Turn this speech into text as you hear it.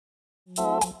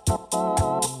What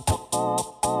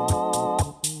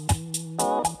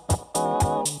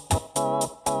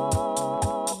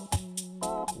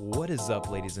is up,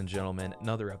 ladies and gentlemen?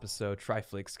 Another episode,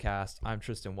 Triflix Cast. I'm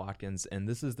Tristan Watkins, and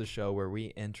this is the show where we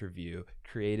interview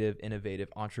creative, innovative,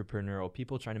 entrepreneurial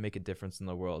people trying to make a difference in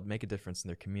the world, make a difference in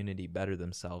their community, better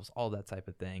themselves, all that type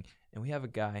of thing. And we have a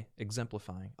guy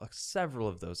exemplifying several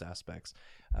of those aspects,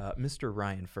 Mr.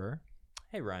 Ryan Furr.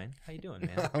 Hey, Ryan, how you doing,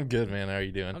 man? I'm good, man. How are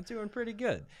you doing? I'm doing pretty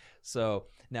good. So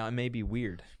now it may be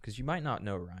weird because you might not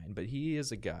know Ryan, but he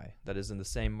is a guy that is in the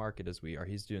same market as we are.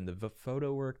 He's doing the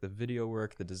photo work, the video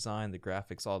work, the design, the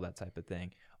graphics, all that type of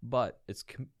thing. But it's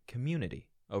community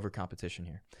over competition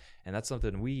here. And that's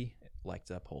something we like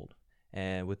to uphold.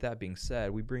 And with that being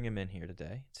said, we bring him in here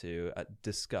today to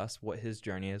discuss what his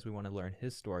journey is. We want to learn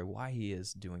his story, why he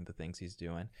is doing the things he's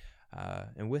doing.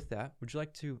 And with that, would you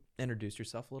like to introduce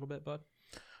yourself a little bit, bud?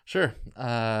 Sure.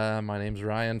 My name's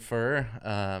Ryan Furr.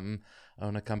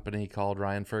 Own a company called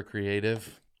Ryan Furr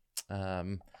Creative.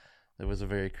 It was a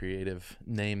very creative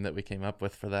name that we came up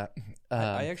with for that.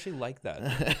 I actually like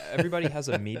that. Everybody has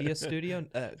a media studio.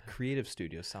 Creative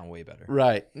studios sound way better.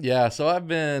 Right. Yeah. So I've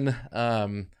been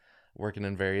working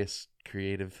in various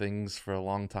creative things for a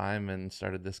long time and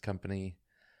started this company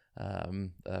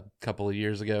a couple of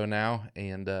years ago now.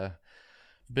 And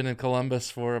been in Columbus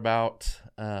for about...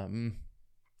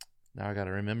 now I got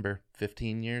to remember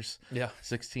 15 years,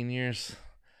 16 years.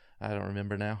 I don't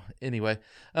remember now. Anyway.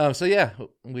 So yeah,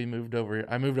 we moved over.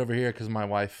 I moved over here cause my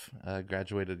wife,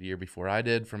 graduated a year before I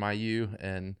did from IU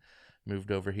and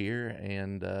moved over here.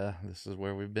 And, this is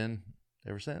where we've been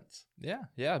ever since.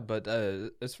 Yeah. But,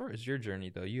 as far as your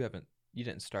journey though, you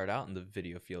didn't start out in the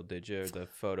video field, did you? Or the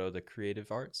photo, the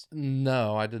creative arts?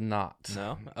 No, I did not.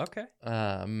 No. Okay.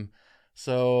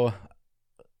 So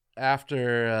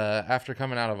after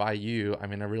coming out of IU, I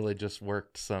mean, I really just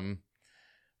worked some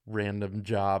random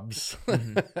jobs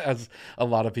as a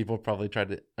lot of people probably tried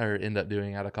to or end up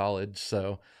doing out of college.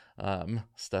 So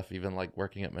stuff even like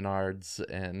working at Menards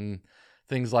and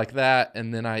things like that.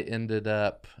 And then I ended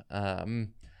up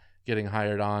getting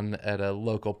hired on at a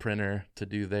local printer to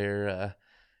do their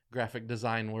graphic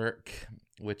design work,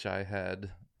 which I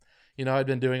had, I'd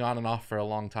been doing on and off for a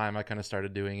long time. I kind of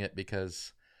started doing it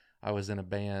because I was in a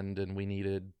band and we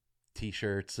needed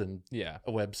t-shirts and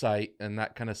a website and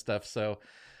that kind of stuff. So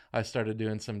I started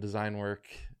doing some design work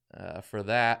for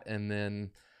that, and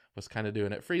then was kind of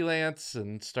doing it freelance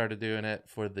and started doing it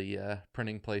for the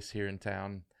printing place here in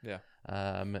town. Yeah.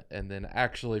 And then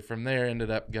actually from there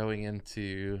ended up going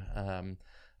into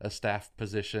a staff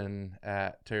position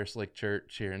at Terrace Lake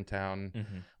Church here in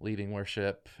town, leading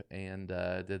worship, and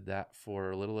did that for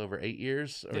a little over 8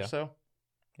 years or so.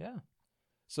 Yeah.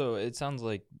 So it sounds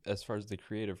like as far as the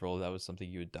creative role, that was something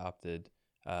you adopted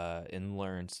and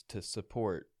learned to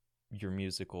support your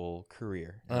musical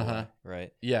career,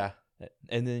 right? Yeah.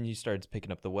 And then you started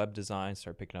picking up the web design,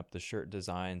 started picking up the shirt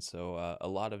design. So a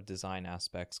lot of design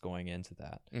aspects going into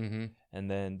that.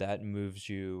 And then that moves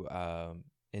you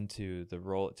into the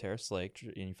role at Terrace Lake,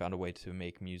 and you found a way to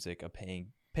make music a paid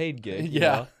gig,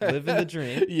 living the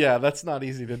dream. Yeah, that's not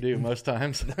easy to do most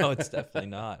times. No, it's definitely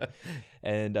not.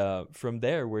 And from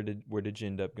there, where did you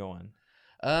end up going?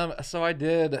 So I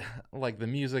did like the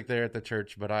music there at the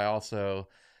church, but I also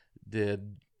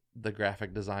did the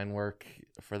graphic design work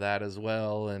for that as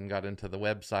well, and got into the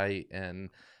website and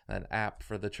an app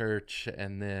for the church.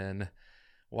 And then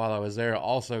while I was there,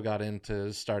 also got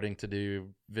into starting to do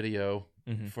video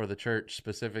for the church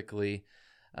specifically.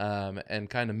 And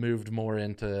kind of moved more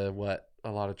into what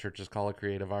a lot of churches call a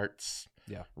creative arts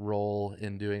role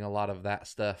in doing a lot of that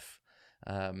stuff,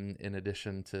 in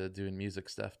addition to doing music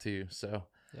stuff too. So,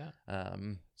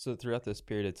 so throughout this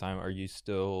period of time, are you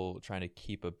still trying to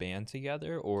keep a band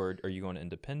together, or are you going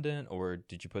independent, or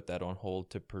did you put that on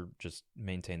hold to just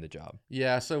maintain the job?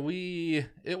 Yeah. So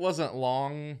it wasn't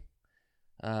long,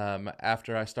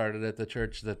 after I started at the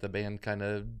church that the band kind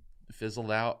of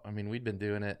fizzled out. I mean, we'd been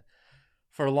doing it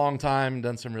for a long time,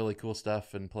 done some really cool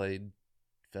stuff and played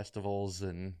festivals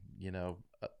and,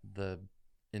 the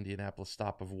Indianapolis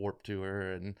stop of Warped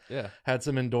Tour and had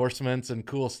some endorsements and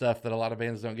cool stuff that a lot of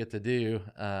bands don't get to do.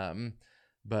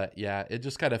 But yeah, it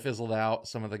just kind of fizzled out.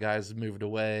 Some of the guys moved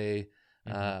away.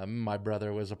 My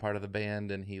brother was a part of the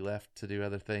band and he left to do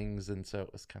other things. And so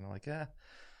it was kind of like, I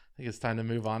think it's time to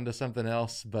move on to something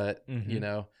else. But,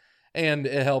 and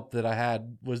it helped that I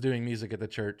was doing music at the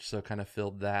church. So kind of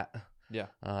filled that. Yeah.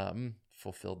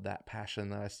 Fulfilled that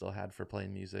passion that I still had for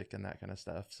playing music and that kind of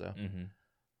stuff. So,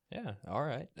 yeah. All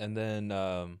right. And then,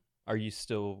 are you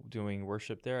still doing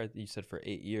worship there? You said for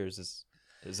 8 years.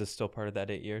 Is this still part of that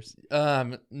 8 years?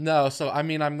 No. So I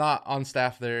mean, I'm not on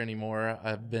staff there anymore.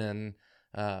 I've been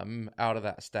out of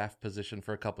that staff position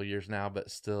for a couple years now, but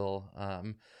still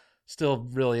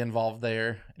really involved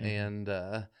there and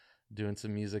doing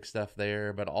some music stuff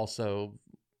there, but also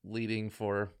leading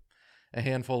for a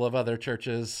handful of other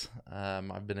churches.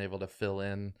 I've been able to fill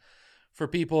in for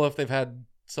people if they've had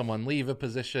someone leave a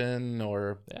position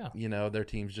or, their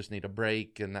teams just need a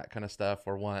break and that kind of stuff,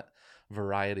 or want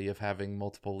variety of having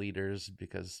multiple leaders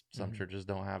because some churches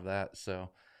don't have that. So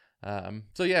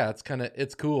yeah,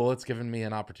 it's cool. It's given me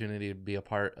an opportunity to be a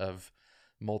part of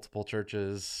multiple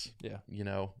churches.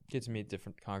 Get to meet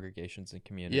different congregations and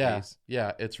communities.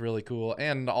 Yeah, it's really cool.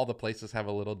 And all the places have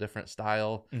a little different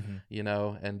style,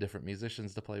 and different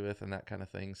musicians to play with and that kind of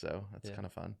thing. So it's kind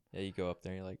of fun. Yeah, you go up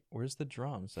there and you're like, where's the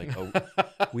drums? Like, oh,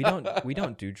 we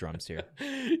don't do drums here.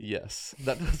 Yes.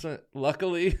 That doesn't,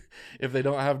 luckily, if they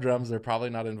don't have drums, they're probably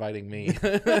not inviting me.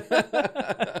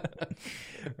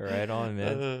 Right on,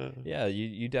 man. Yeah,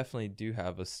 you definitely do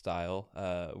have a style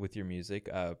with your music.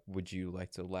 Would you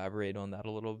like to elaborate on that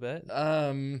a little bit?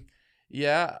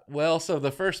 Yeah. Well, so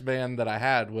the first band that I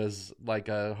had was like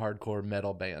a hardcore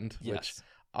metal band, which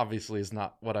obviously is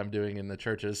not what I'm doing in the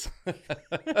churches.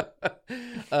 But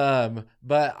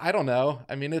I don't know.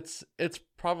 I mean, it's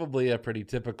probably a pretty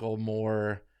typical,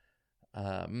 more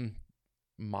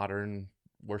modern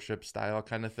worship style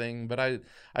kind of thing, but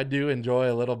I do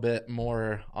enjoy a little bit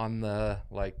more on the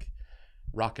like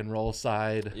rock and roll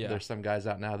side. There's some guys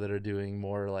out now that are doing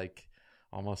more like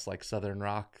almost like southern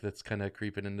rock that's kind of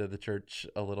creeping into the church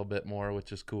a little bit more,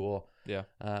 which is cool.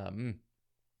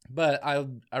 But I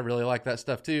really like that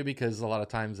stuff too, because a lot of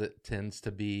times it tends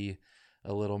to be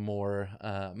a little more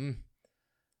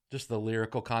just the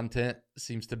lyrical content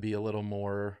seems to be a little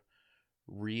more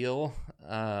real,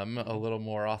 a little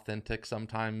more authentic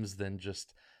sometimes than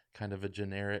just kind of a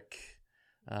generic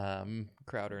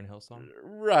Crowder and Hillsong,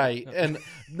 right? And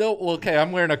no, well, okay,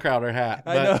 I'm wearing a Crowder hat,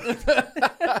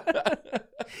 but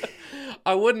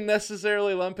I wouldn't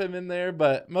necessarily lump him in there.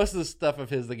 But most of the stuff of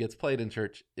his that gets played in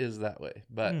church is that way.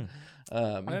 But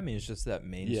I mean, it's just that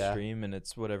mainstream, and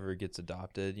it's whatever gets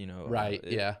adopted, right?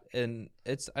 And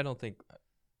it's I don't think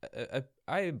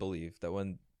I believe that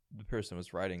when the person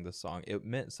was writing the song, it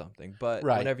meant something, but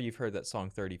whenever you've heard that song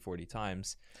 30-40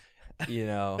 times,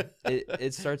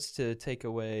 it starts to take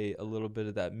away a little bit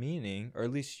of that meaning, or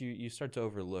at least you start to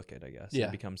overlook it, I guess.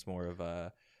 It becomes more of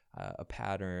a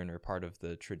pattern or part of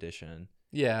the tradition.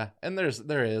 And there's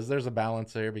a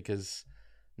balance there, because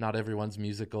not everyone's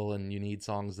musical, and you need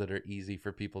songs that are easy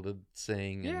for people to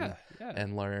sing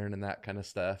and learn and that kind of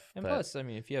stuff. And plus, I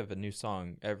mean, if you have a new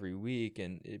song every week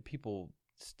and people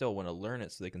still want to learn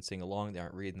it so they can sing along, they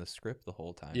aren't reading the script the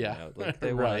whole time. Like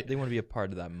they want to be a part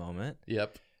of that moment.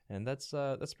 And that's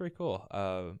pretty cool.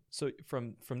 So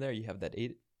from there, you have that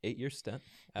 8-year stint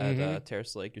at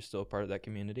Terrace Lake. You're still a part of that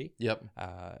community.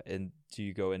 And do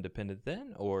you go independent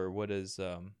then, or what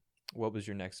was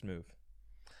your next move?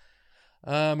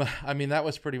 I mean, that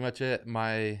was pretty much it.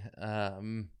 My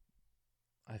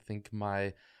I think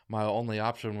my only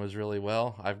option was really,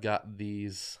 well, I've got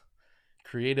these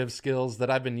creative skills that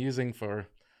I've been using for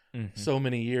so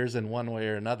many years in one way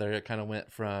or another. It kind of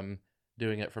went from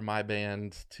doing it for my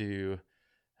band to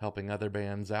helping other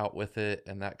bands out with it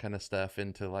and that kind of stuff,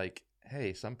 into like,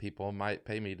 hey, some people might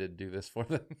pay me to do this for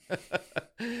them.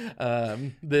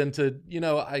 Then to,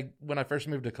 when I first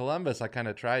moved to Columbus, I kind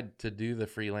of tried to do the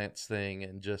freelance thing,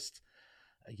 and just,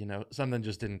 something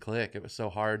just didn't click. It was so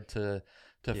hard to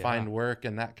find work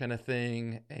and that kind of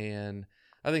thing. And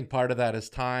I think part of that is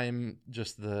time,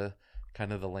 just the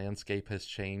kind of the landscape has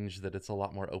changed, that it's a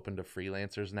lot more open to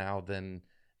freelancers now than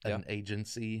an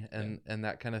agency and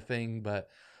that kind of thing. But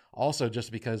also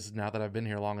just because now that I've been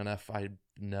here long enough, I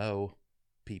know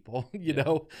people,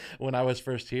 when I was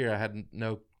first here, I had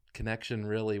no connection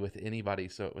really with anybody.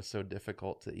 So it was so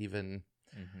difficult to even,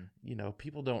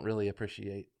 people don't really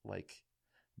appreciate like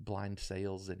blind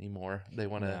sales anymore. They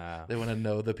want to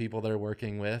know the people they're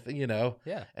working with,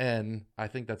 and I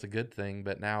think that's a good thing.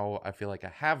 But now I feel like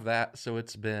I have that. So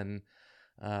it's been,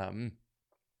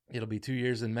 it'll be 2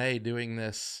 years in May doing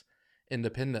this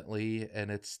independently,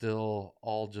 and it's still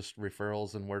all just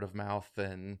referrals and word of mouth.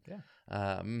 And,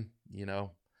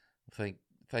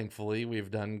 thankfully we've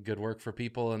done good work for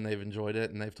people, and they've enjoyed it,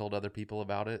 and they've told other people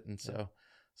about it. And so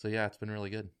it's been really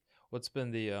good. What's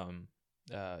been the,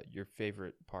 your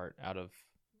favorite part out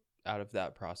of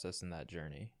that process and that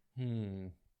journey?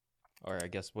 Or I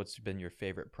guess what's been your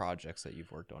favorite projects that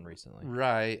you've worked on recently?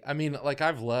 Right. I mean, like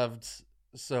I've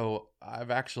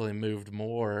actually moved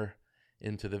more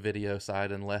into the video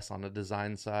side and less on the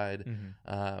design side.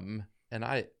 and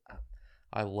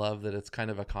I love that it's kind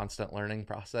of a constant learning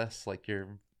process. Like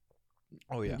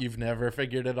Oh yeah. you've never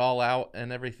figured it all out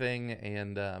and everything,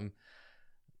 and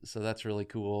so that's really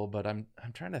cool. But I'm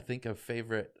trying to think of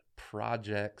favorite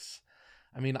projects.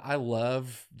 I mean, I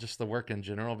love just the work in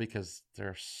general because there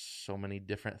are so many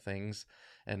different things,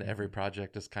 and every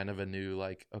project is kind of a new,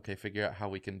 like, okay, figure out how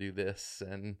we can do this,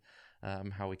 and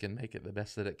how we can make it the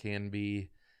best that it can be.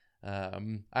 I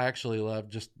actually love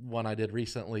just one I did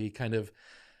recently, kind of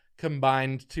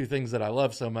combined two things that I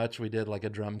love so much. We did like a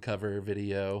drum cover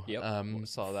video. Yep,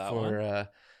 saw that for one.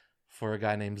 For a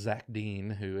guy named Zach Dean,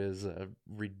 who is a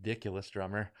ridiculous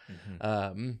drummer.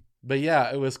 Mhm. But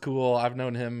yeah, it was cool. I've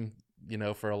known him,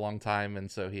 for a long time, and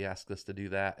so he asked us to do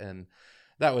that, and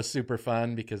that was super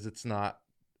fun because it's not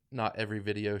every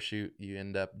video shoot you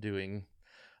end up doing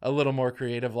a little more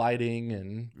creative lighting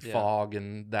and Yeah. fog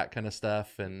and that kind of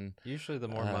stuff. And Usually, the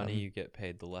more money Um, you get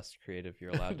paid, the less creative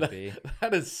you're allowed to be.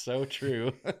 that is so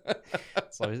true.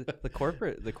 So the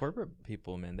corporate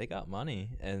people, man, they got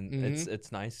money, and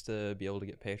it's nice to be able to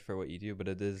get paid for what you do. But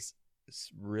it's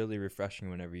really refreshing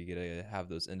whenever you get to have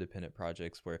those independent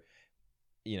projects where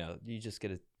you just get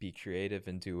to be creative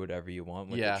and do whatever you want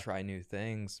with Yeah. it, try new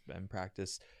things and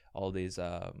practice all these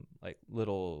like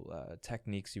little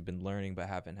techniques you've been learning but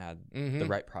haven't had the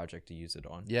right project to use it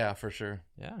on. Yeah, for sure.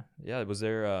 Yeah. Was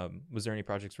there any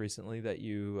projects recently that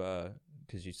you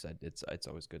because you said it's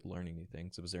always good learning new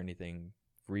things. Was there anything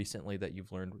recently that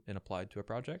you've learned and applied to a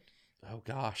project? Oh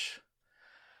gosh.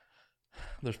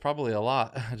 There's probably a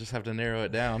lot. I just have to narrow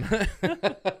it down.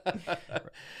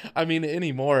 I mean,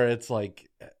 anymore, it's like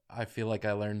I feel like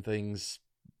I learn things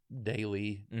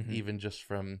daily, Mhm. even just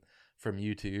from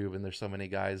YouTube. And there's so many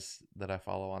guys that I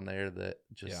follow on there that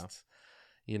just,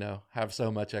 have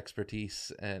so much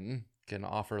expertise and can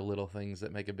offer little things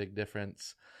that make a big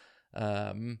difference.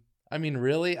 I mean,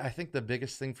 really, I think the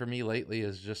biggest thing for me lately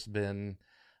has just been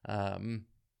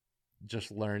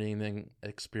just learning and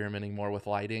experimenting more with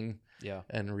lighting. Yeah.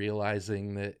 And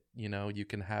realizing that you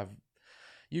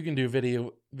can do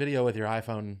video with your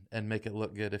iPhone and make it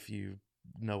look good if you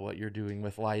know what you're doing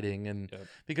with lighting. And Yep.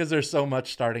 because there's so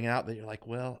much starting out that you're like,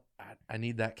 well, I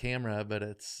need that camera, but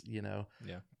it's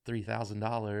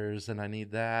 $3,000 and I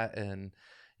need that, and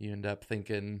you end up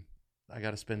thinking I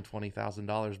got to spend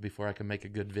 $20,000 before I can make a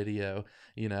good video,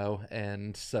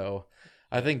 and so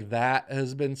I think that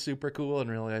has been super cool,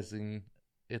 and realizing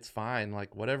it's fine.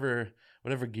 Like whatever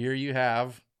gear you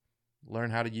have,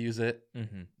 learn how to use it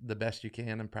Mm-hmm. the best you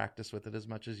can and practice with it as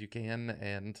much as you can.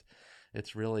 And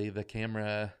it's really the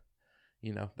camera,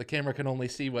 the camera can only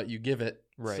see what you give it.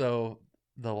 Right. So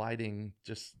the lighting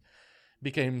just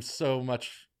became so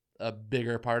much a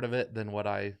bigger part of it than what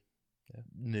I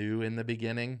knew in the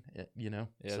beginning, Yeah,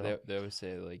 So, they always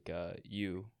say like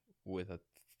you with a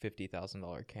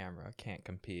 $50,000 camera can't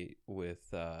compete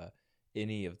with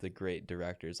any of the great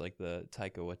directors like the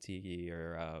Taika Waititi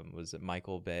or was it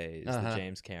Michael Bay's, the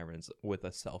James Camerons with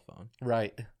a cell phone.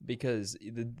 right. Because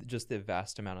just the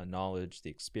vast amount of knowledge, the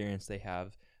experience they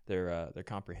have, their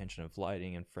comprehension of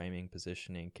lighting and framing,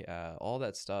 positioning, all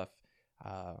that stuff,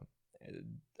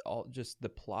 all just the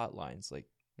plot lines, like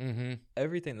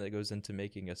everything that goes into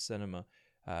making a cinema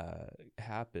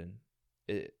happen,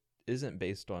 it isn't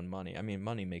based on money. I mean,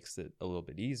 money makes it a little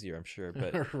bit easier, I'm sure,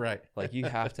 but right. like you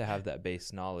have to have that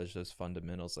base knowledge, those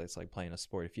fundamentals. It's like playing a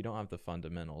sport. If you don't have the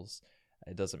fundamentals,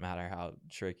 it doesn't matter how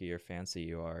tricky or fancy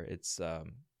you are. It's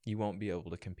you won't be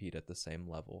able to compete at the same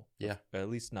level. Yeah. At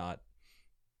least not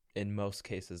in most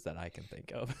cases that I can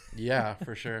think of. Yeah,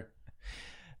 for sure.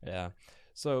 Yeah.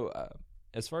 So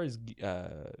as far as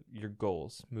your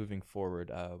goals moving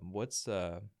forward, what's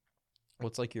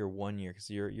like your 1 year, because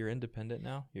you're independent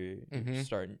now, you're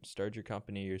started your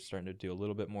company, you're starting to do a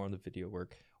little bit more on the video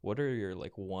work. What are your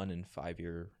like 1 and 5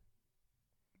 year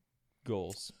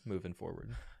goals moving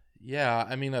forward? Yeah,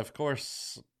 I mean, of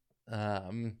course,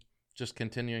 just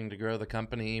continuing to grow the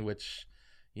company, which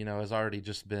has already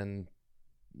just been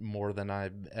more than I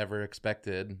ever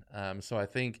expected. So I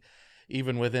think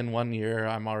even within 1 year,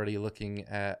 I'm already looking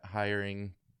at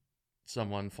hiring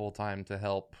someone full-time to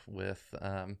help with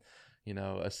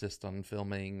assist on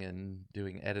filming and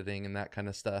doing editing and that kind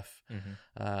of stuff.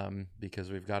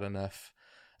 Because we've got enough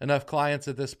clients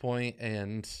at this point,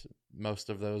 and most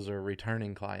of those are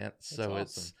returning clients. That's so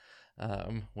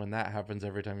awesome. It's when that happens,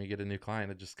 every time you get a new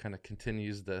client, it just kind of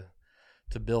continues to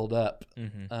build up.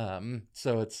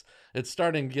 So it's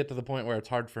starting to get to the point where it's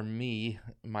hard for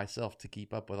myself to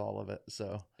keep up with all of it.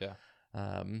 So Yeah.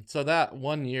 So that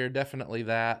 1 year, definitely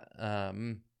that,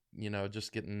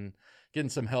 just getting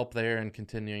some help there and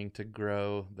continuing to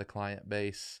grow the client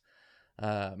base.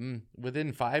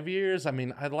 Within 5 years, I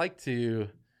mean, I'd like to,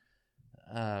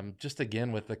 just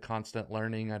again with the constant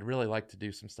learning, I'd really like to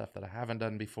do some stuff that I haven't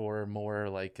done before, more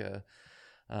like a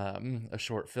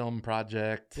short film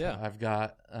project. Yeah. I've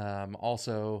got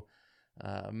also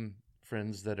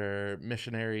friends that are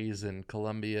missionaries in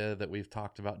Colombia that we've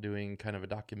talked about doing kind of a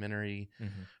documentary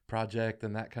project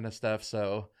and that kind of stuff.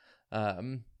 So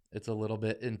it's a little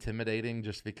bit intimidating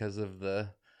just because of the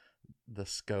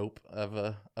scope of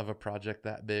a project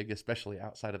that big, especially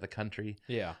outside of the country.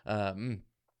 Yeah.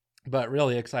 But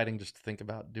really exciting just to think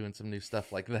about doing some new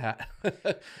stuff like that.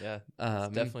 Yeah.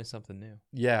 It's definitely something new.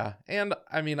 Yeah. And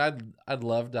I mean, I'd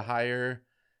love to hire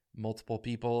multiple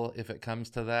people if it comes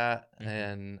to that.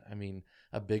 And I mean,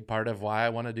 a big part of why I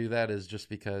want to do that is just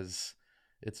because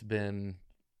it's been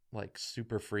like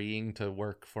super freeing to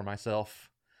work for myself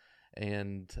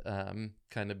and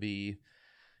kind of be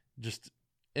just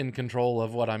in control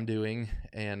of what I'm doing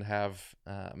and have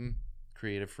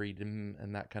creative freedom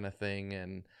and that kind of thing.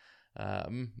 And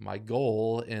my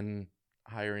goal in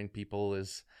hiring people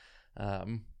is,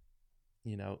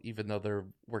 you know, even though they're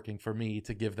working for me,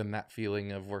 to give them that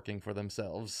feeling of working for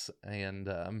themselves.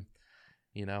 And,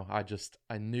 you know,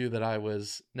 I knew that I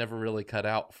was never really cut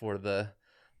out for the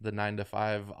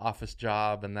 9-to-5 office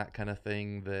job and that kind of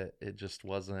thing, that it just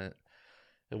wasn't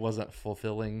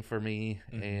fulfilling for me.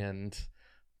 And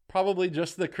probably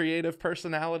just the creative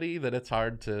personality, that it's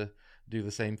hard to do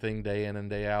the same thing day in and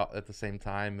day out at the same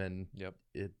time. And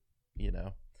it, you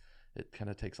know, it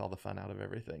kind of takes all the fun out of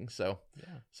everything. So,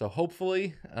 so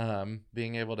hopefully,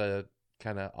 being able to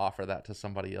kind of offer that to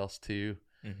somebody else too.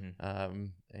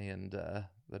 And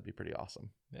that'd be pretty awesome.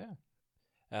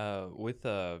 Yeah. With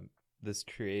this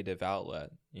creative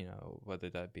outlet, you know, whether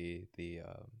that be the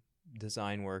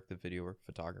design work, the video work,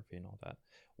 photography, and all that,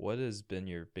 what has been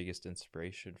your biggest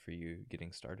inspiration for you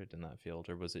getting started in that field?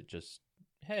 Or was it just,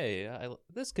 hey,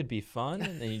 this could be fun,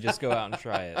 and then you just go out and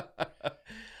try it?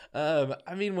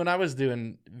 I mean, when I was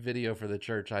doing video for the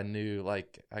church, I knew,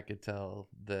 like, I could tell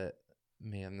that,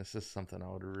 man, this is something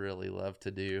I would really love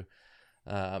to do.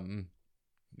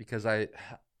 Because I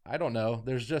don't know,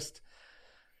 there's just,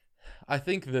 I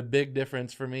think the big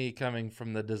difference for me coming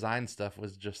from the design stuff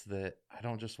was just that I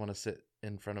don't just want to sit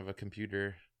in front of a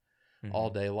computer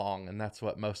all day long. And that's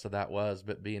what most of that was,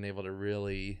 but being able to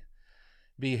really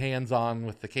be hands-on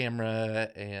with the camera,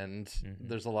 and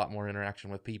there's a lot more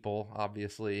interaction with people,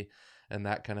 obviously, and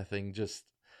that kind of thing. Just,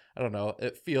 I don't know,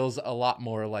 it feels a lot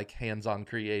more like hands-on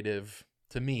creative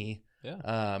to me.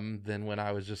 Than when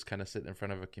I was just kind of sitting in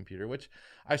front of a computer, which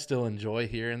I still enjoy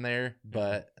here and there.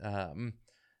 But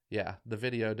yeah, the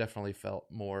video definitely felt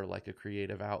more like a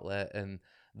creative outlet. And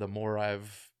the more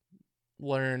I've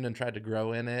learned and tried to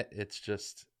grow in it, it's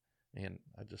just, man,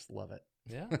 I just love it.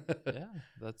 Yeah.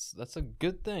 That's a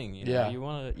good thing. You know? You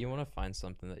want to find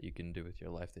something that you can do with your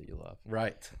life that you love.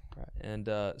 Right. And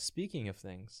speaking of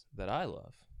things that I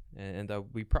love, and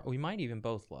we might even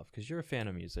both love, because you're a fan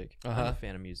of music. I'm a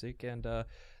fan of music, and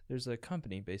there's a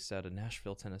company based out of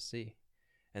Nashville, Tennessee,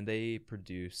 and they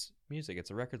produce music.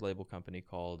 It's a record label company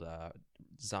called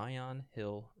Zion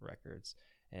Hill Records,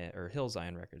 or Hill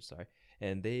Zion Records, sorry.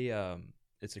 And they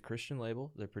it's a Christian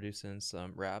label. They're producing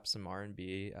some rap, some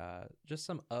R&B, just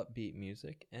some upbeat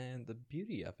music, and the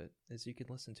beauty of it is you can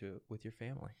listen to it with your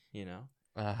family, you know?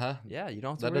 Yeah, you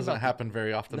don't have to That doesn't happen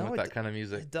very often with that kind of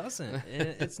music. It doesn't.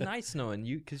 And it's nice knowing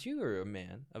you, because you are a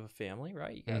man of a family,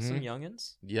 right? You got some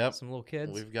youngins. Yep. Some little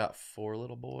kids. We've got 4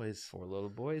 little boys.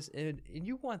 And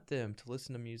you want them to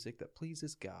listen to music that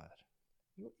pleases God.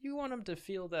 You want them to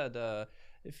feel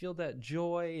that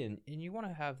joy, and you want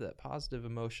to have that positive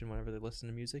emotion whenever they listen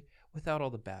to music without all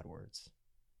the bad words.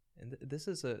 And this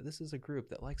is a group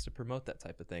that likes to promote that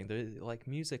type of thing. They like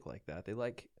music like that. They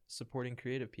like supporting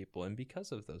creative people, and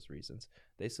because of those reasons,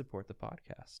 they support the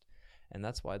podcast. And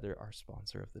that's why they're our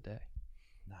sponsor of the day.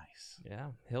 Nice. Yeah,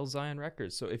 Hill Zion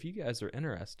Records. So if you guys are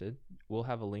interested, we'll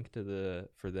have a link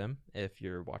for them. If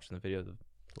you're watching the video, the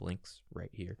link's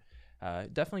right here.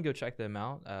 Definitely go check them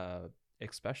out.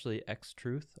 Especially X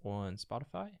Truth on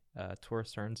Spotify.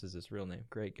 Taurus Hearns is his real name.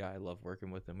 Great guy. Love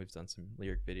working with him. We've done some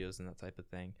lyric videos and that type of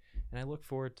thing. And I look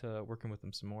forward to working with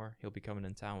him some more. He'll be coming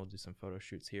in town. We'll do some photo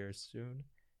shoots here soon.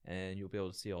 And you'll be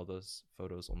able to see all those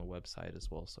photos on the website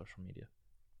as well as social media.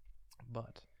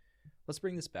 But let's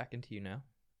bring this back into you now.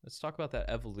 Let's talk about that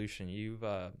evolution.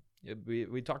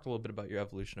 We talked a little bit about your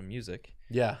evolution of music.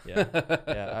 Yeah.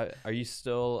 Are you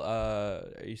still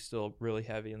really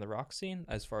heavy in the rock scene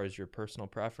as far as your personal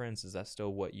preference? Is that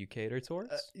still what you cater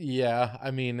towards? Yeah. I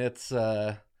mean, it's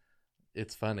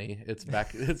funny. It's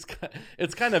back.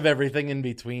 It's kind of everything in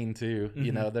between too.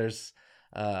 You know, there's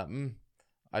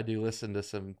I do listen to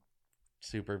some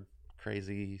super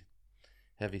crazy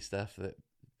heavy stuff that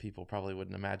people probably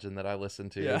wouldn't imagine that I listen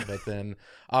to. Yeah. But then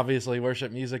obviously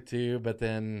worship music too. But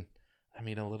then, I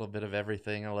mean, a little bit of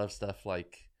everything. I love stuff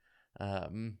like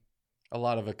a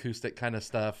lot of acoustic kind of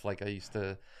stuff. Like I used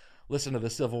to listen to the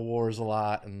Civil Wars a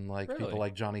lot, and like Really? people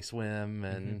like Johnny Swim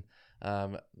and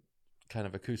kind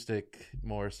of acoustic,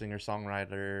 more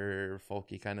singer-songwriter,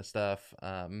 folky kind of stuff.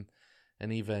 And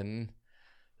even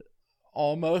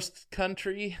almost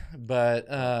country, but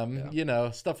you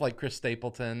know, stuff like Chris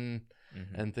Stapleton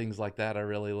and things like that I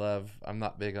really love. I'm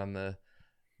not big on the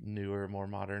newer, more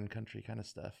modern country kind of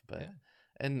stuff, but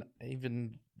and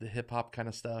even the hip hop kind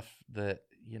of stuff that,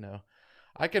 you know,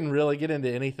 I can really get into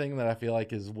anything that I feel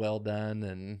like is well done,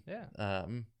 and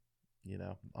you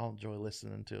know, I'll enjoy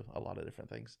listening to a lot of different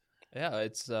things. Yeah,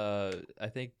 it's I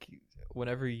think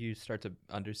whenever you start to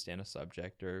understand a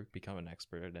subject or become an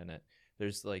expert in it,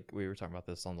 there's like, we were talking about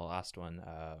this on the last one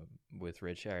with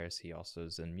Rich Harris. He also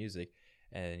is in music,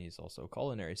 and he's also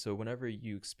culinary. So whenever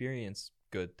you experience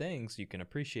good things, you can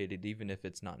appreciate it, even if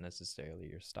it's not necessarily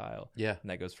your style. Yeah. And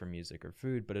that goes for music or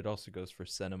food, but it also goes for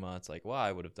cinema. It's like, well,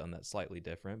 I would have done that slightly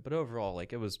different, but overall,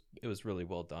 like, it was really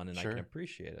well done, and I can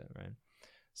appreciate it, right?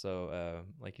 So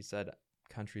like you said,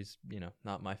 country's, you know,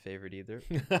 not my favorite either,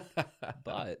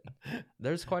 but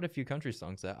there's quite a few country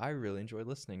songs that I really enjoy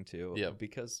listening to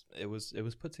because it was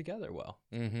put together well.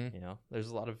 You know, there's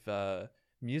a lot of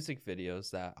music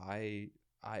videos that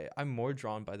I'm more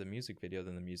drawn by the music video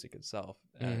than the music itself.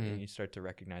 And you start to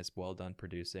recognize well done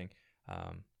producing.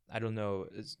 I don't know,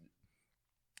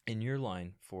 in your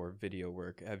line for video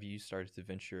work, have you started to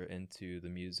venture into the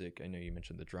music? I know you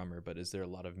mentioned the drummer, but is there a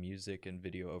lot of music and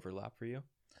video overlap for you?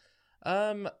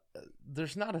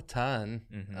 There's not a ton.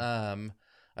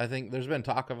 I think there's been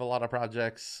talk of a lot of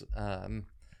projects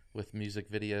with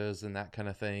music videos and that kind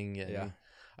of thing. And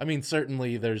I mean,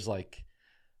 certainly there's like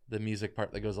the music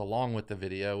part that goes along with the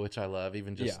video, which I love,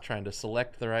 even just trying to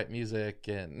select the right music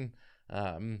and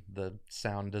the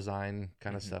sound design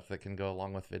kind of stuff that can go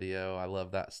along with video. I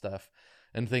love that stuff,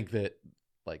 and think that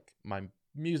like my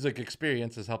music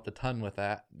experience has helped a ton with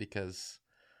that, because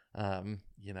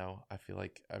you know, I feel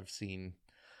like I've seen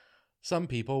some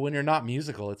people, when you're not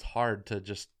musical, it's hard to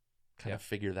just kind of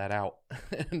figure that out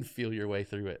and feel your way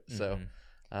through it. So,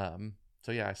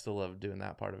 so yeah, I still love doing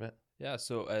that part of it. Yeah.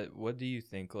 So, what do you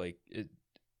think, like,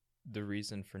 the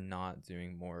reason for not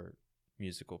doing more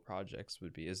musical projects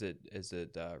would be? Is it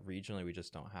regionally we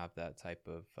just don't have that type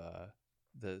of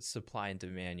the supply and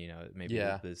demand? You know, maybe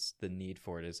the need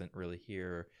for it isn't really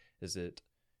here. Is it,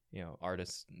 you know,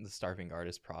 the starving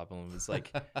artist problem? It's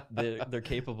like they're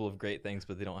capable of great things,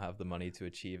 but they don't have the money to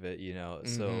achieve it, you know?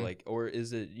 So like, or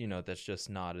is it, you know, that's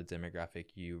just not a demographic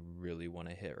you really want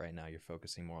to hit right now? You're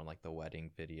focusing more on like the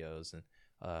wedding videos and,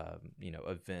 you know,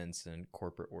 events and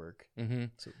corporate work.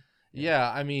 So,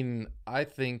 yeah. I mean, I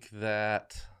think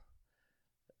that,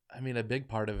 I mean, a big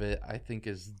part of it, I think,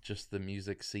 is just the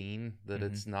music scene, that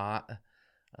it's not,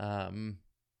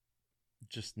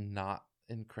 just not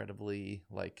incredibly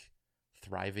like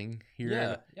thriving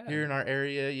here in our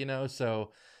area, you know.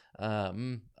 So a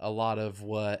lot of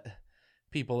what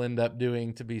people end up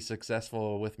doing to be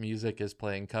successful with music is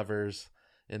playing covers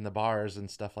in the bars and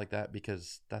stuff like that,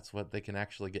 because that's what they can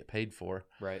actually get paid for,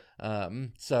 right?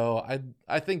 So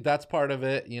I think that's part of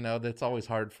it, you know. That's always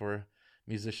hard for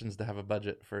musicians to have a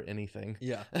budget for anything.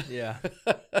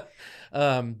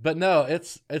 But no,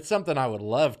 it's something I would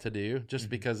love to do, just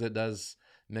because it does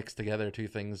mix together two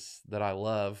things that I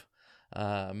love.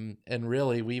 And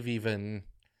really, we've even,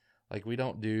 like, we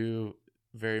don't do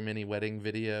very many wedding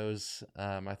videos.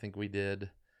 I think we did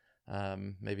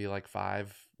maybe like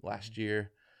 5 last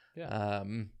year.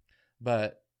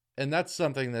 But, and that's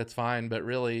something that's fine, but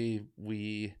really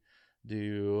we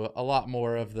do a lot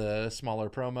more of the smaller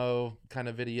promo kind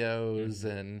of videos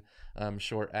and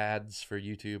short ads for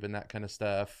YouTube and that kind of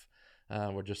stuff.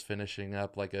 We're just finishing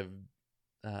up like a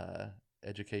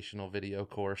educational video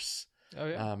course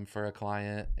for a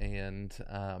client, and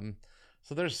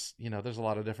so there's, you know, there's a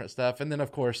lot of different stuff. And then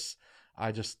of course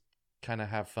I just kind of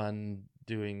have fun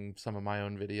doing some of my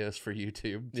own videos for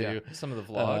YouTube too. Some of the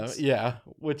vlogs.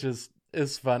 Which is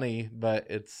funny, but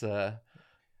it's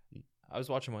I was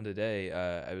watching one today.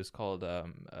 It was called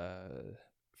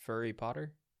Furry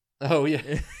Potter. Oh yeah.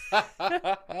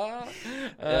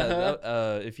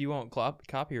 If you won't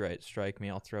copyright strike me,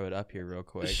 I'll throw it up here real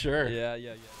quick. Sure. Yeah.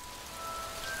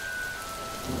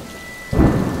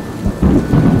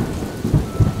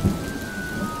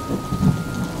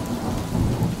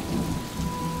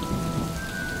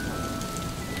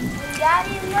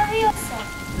 Daddy Leviosa.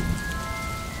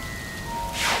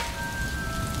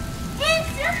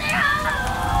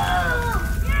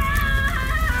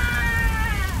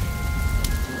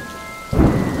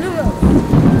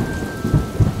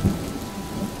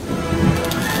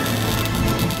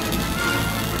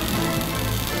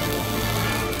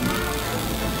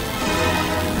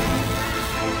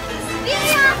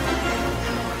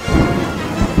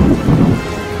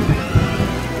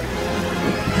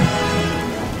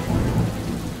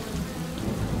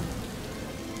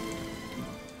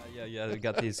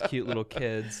 got these cute little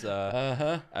kids.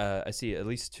 I see at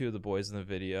least 2 of the boys in the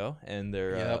video, and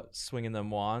they're Yep. swinging them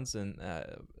wands, and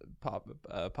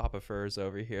Papa Fur's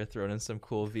over here throwing in some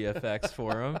cool VFX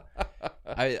for them.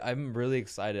 I'm really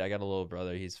excited. I got a little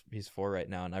brother. He's 4 right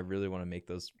now, and I really want to make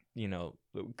those,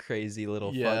 crazy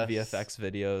little fun VFX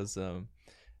videos.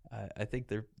 I think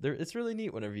they're it's really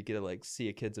neat whenever you get to like see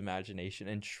a kid's imagination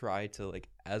and try to like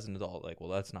as an adult, like, well,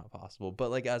 that's not possible, but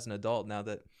like as an adult, now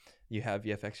that you have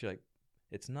VFX, you're like,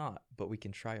 it's not, but we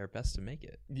can try our best to make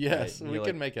it. Yes, right? we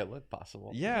can make it look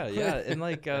possible. Yeah. And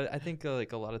like I think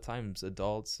like a lot of times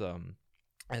adults,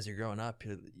 as you're growing up,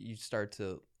 you start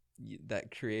to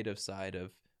that creative side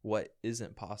of what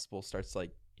isn't possible starts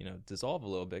like dissolve a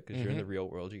little bit, because you're in the real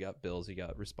world. You got bills, you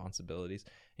got responsibilities,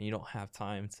 and you don't have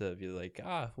time to be like,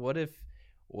 what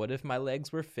if my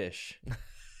legs were fish?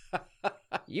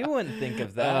 You wouldn't think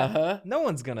of that. No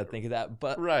one's gonna think of that,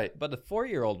 but right. But a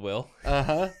 4-year-old will.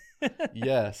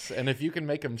 Yes, and if you can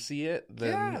make them see it,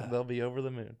 then they'll be over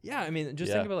the moon. Yeah, I mean,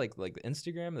 just think about like the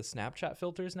Instagram, the Snapchat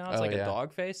filters now. It's like a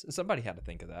dog face. Somebody had to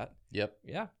think of that. Yep.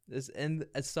 Yeah, and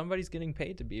as somebody's getting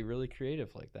paid to be really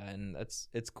creative like that, and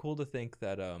it's cool to think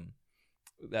that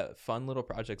that fun little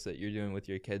projects that you're doing with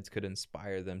your kids could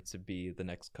inspire them to be the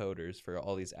next coders for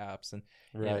all these apps. And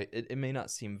right, it may not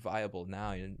seem viable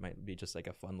now. It might be just like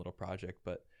a fun little project,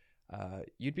 but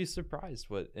you'd be surprised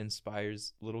what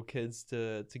inspires little kids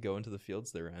to go into the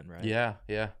fields they're in, right? Yeah.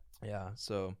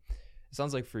 So it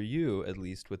sounds like for you, at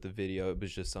least with the video, it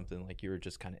was just something like you were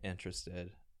just kind of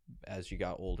interested. As you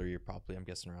got older, you're probably, I'm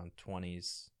guessing, around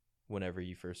 20s whenever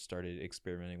you first started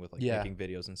experimenting with like making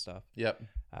videos and stuff. Yep.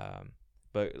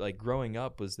 But like growing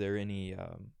up, was there any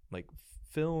like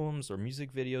films or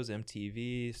music videos,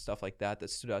 MTV, stuff like that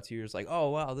stood out to you as like,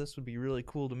 oh wow, this would be really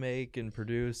cool to make and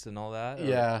produce and all that?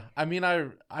 Yeah, I mean,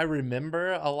 I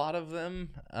remember a lot of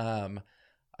them.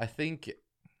 I think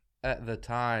at the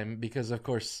time, because of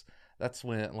course that's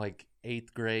when like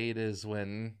 8th grade is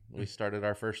when we started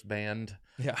our first band,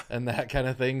 and that kind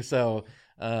of thing. So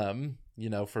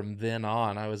from then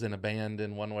on, I was in a band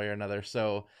in one way or another.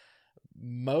 So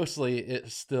mostly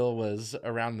it still was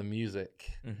around the music,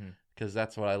 because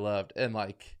that's what I loved, and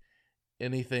like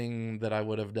anything that I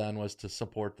would have done was to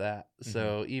support that.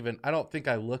 So even I don't think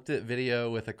I looked at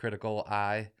video with a critical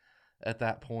eye at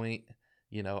that point.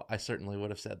 I certainly would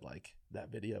have said like,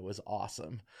 that video was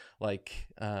awesome. Like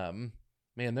man,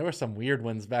 there were some weird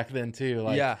ones back then too.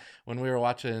 Like when we were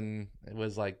watching, it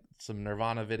was like some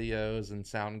Nirvana videos and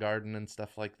Soundgarden and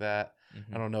stuff like that.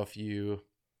 I don't know if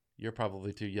you're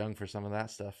probably too young for some of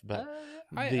that stuff, but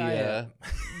the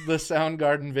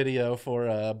Soundgarden video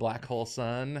for Black Hole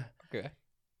Sun,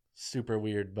 super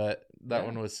weird, but that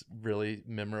one was really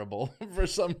memorable for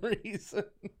some reason.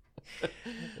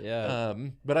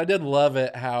 But I did love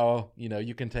it how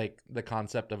you can take the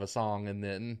concept of a song and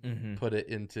then put it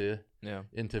into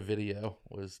video.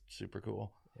 Was super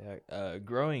cool.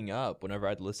 Growing up, whenever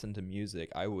I'd listen to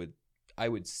music, I would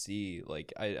see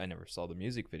like I never saw the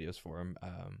music videos for them.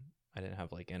 I didn't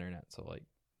have like internet till like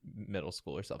middle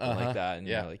school or something like that, and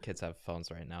like kids have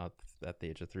phones right now at the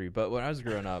age of 3. But when I was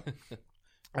growing up,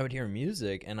 I would hear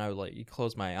music and I would like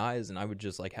close my eyes and I would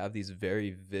just like have these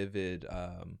very vivid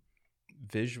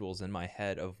visuals in my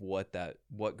head of what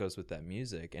goes with that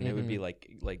music, and it would be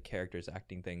like characters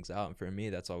acting things out. And for me,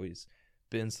 that's always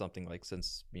been something like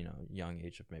since young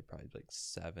age of maybe probably like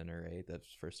 7 or 8 that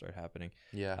first started happening.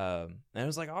 And I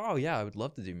was like, oh yeah, I would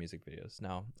love to do music videos.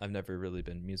 Now I've never really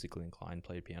been musically inclined,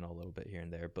 played piano a little bit here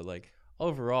and there, but like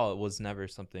overall it was never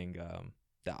something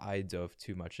that I dove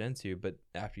too much into. But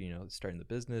after starting the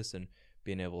business and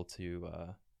being able to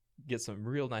get some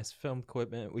real nice film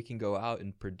equipment, we can go out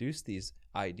and produce these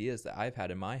ideas that I've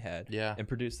had in my head and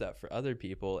produce that for other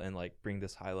people and like bring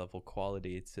this high level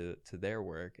quality to their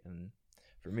work. And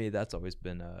for me, that's always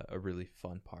been a really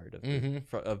fun part of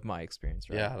of my experience.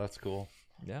 Right? Yeah, that's cool.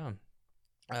 Yeah.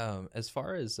 As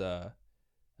far as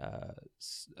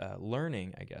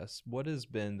learning, I guess, what has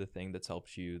been the thing that's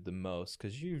helped you the most?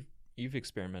 Because you've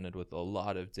experimented with a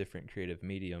lot of different creative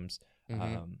mediums.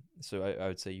 So I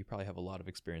would say you probably have a lot of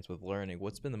experience with learning.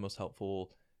 What's been the most helpful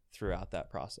throughout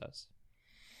that process?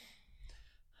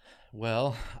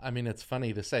 Well, I mean, it's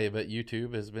funny to say, but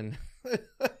YouTube has been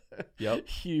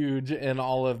huge in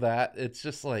all of that. It's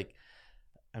just like,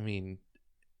 I mean,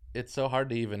 it's so hard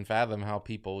to even fathom how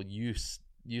people used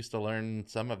to learn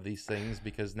some of these things,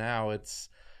 because now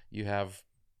you have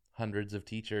hundreds of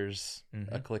teachers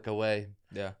a click away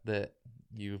that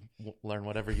you learn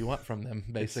whatever you want from them,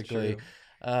 basically.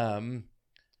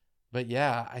 But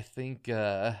yeah, I think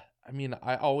I mean,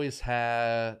 I always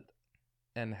had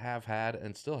and have had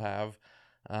and still have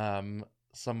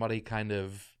somebody kind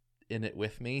of in it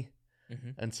with me.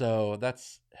 Mm-hmm. And so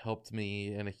that's helped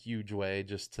me in a huge way,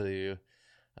 just to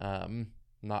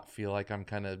not feel like I'm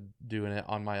kind of doing it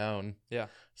on my own. Yeah.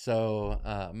 So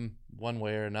one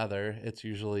way or another, it's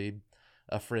usually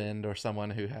a friend or someone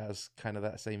who has kind of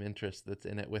that same interest that's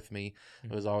in it with me.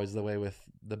 Mhm. It was always the way with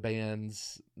the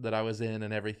bands that I was in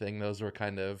and everything. Those were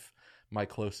kind of my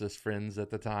closest friends at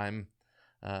the time,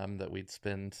 that we'd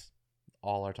spend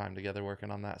all our time together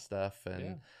working on that stuff.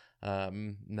 And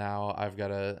now I've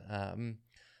got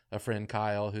a friend,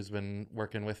 Kyle, who's been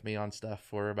working with me on stuff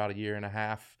for about a year and a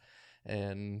half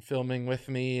and filming with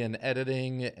me and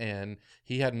editing, and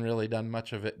he hadn't really done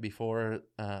much of it before.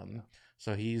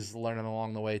 So he's learning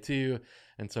along the way too.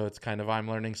 And so it's kind of, I'm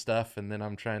learning stuff and then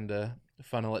I'm trying to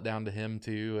funnel it down to him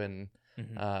too.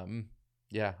 And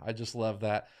yeah, I just love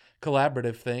that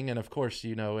collaborative thing. And of course,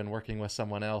 you know, in working with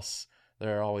someone else,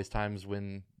 there are always times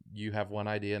when you have one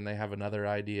idea and they have another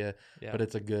idea, but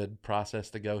it's a good process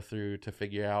to go through to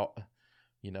figure out,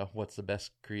 you know, what's the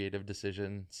best creative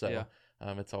decision. So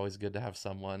it's always good to have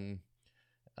someone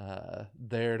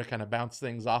there to kind of bounce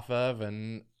things off of,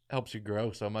 and helps you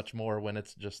grow so much more when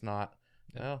it's just not,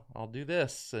 well, I'll do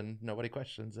this and nobody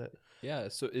questions it. Yeah.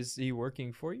 So is he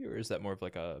working for you, or is that more of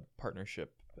like a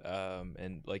partnership?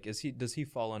 And like, does he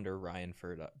fall under Ryan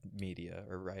for media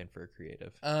or Ryan for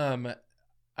creative?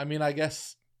 I mean, I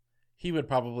guess he would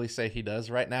probably say he does.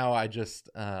 Right now, I just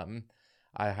I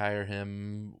hire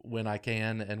him when I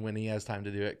can and when he has time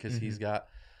to do it, because he's got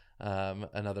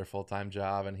another full-time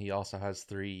job, and he also has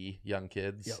 3 young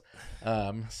kids.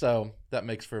 So that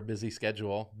makes for a busy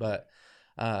schedule. But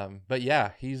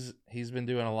yeah, he's been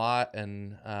doing a lot,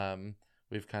 and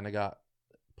we've kind of got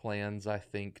plans, I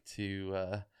think,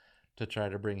 to try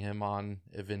to bring him on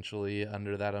eventually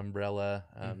under that umbrella,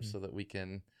 so that we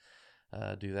can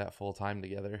do that full time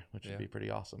together, which would be pretty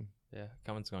awesome. Yeah,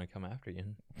 Cummins going to come after you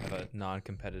and have a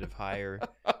non-competitive hire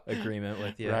agreement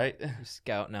with you, right? You're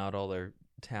scouting out all their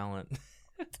talent.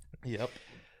 Yep.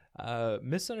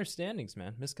 Misunderstandings,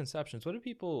 man, misconceptions. What do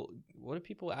people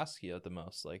ask you the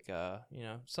most? Like, you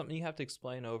know, something you have to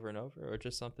explain over and over, or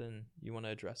just something you want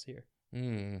to address here?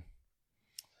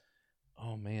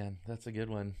 Oh man, that's a good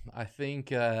one. I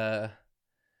think I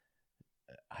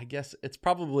guess it's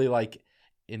probably like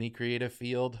any creative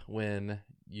field, when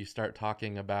you start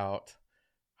talking about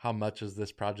how much is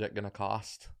this project going to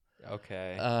cost.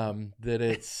 Okay. That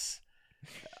it's,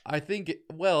 I think,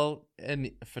 well,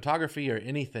 in photography or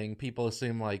anything, people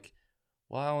assume like,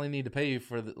 well, I only need to pay you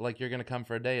for like, you're going to come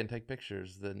for a day and take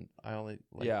pictures. Then I only,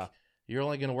 like, you're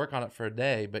only going to work on it for a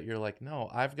day, but you're like, no,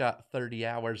 I've got 30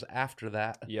 hours after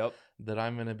that. That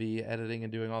I'm going to be editing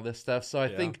and doing all this stuff. So I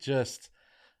think just,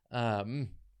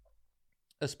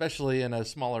 especially in a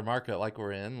smaller market like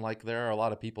we're in, like there are a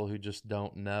lot of people who just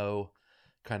don't know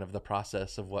kind of the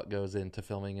process of what goes into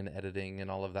filming and editing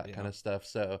and all of that kind of stuff.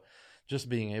 So just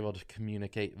being able to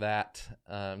communicate that,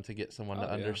 to get someone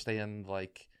to understand,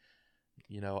 like,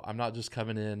 you know, I'm not just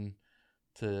coming in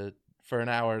for an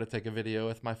hour to take a video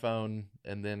with my phone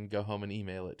and then go home and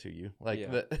email it to you.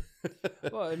 Like that.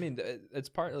 Well, I mean, it's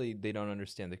partly they don't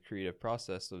understand the creative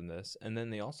process of this, and then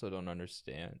they also don't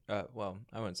understand. Well,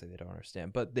 I wouldn't say they don't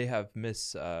understand, but they have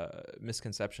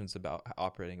misconceptions about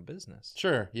operating a business.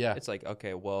 Sure, yeah. It's like,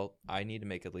 okay, well, I need to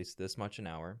make at least this much an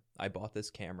hour. I bought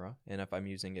this camera, and if I'm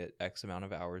using it X amount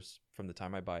of hours from the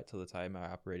time I buy it till the time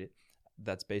I operate it,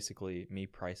 that's basically me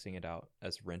pricing it out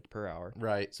as rent per hour.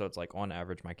 Right. So it's like, on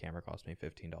average, my camera costs me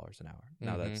 $15 an hour.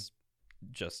 Now that's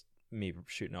just me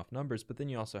shooting off numbers, but then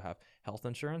you also have health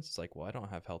insurance. It's like, well, I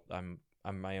don't have health. I'm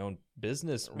my own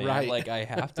business, man. Right. Like, I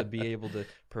have to be able to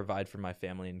provide for my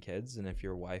family and kids. And if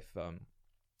your wife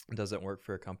doesn't work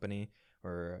for a company,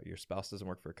 or your spouse doesn't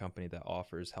work for a company that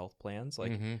offers health plans,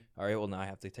 like, all right, well, now I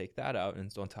have to take that out.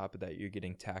 And so on top of that, you're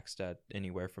getting taxed at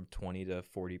anywhere from 20 to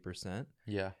 40%.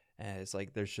 Yeah. And it's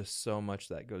like, there's just so much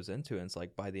that goes into it. And it's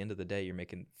like, by the end of the day, you're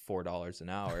making $4 an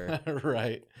hour.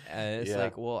 Right. And it's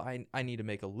like, well, I need to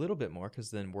make a little bit more, because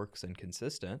then work's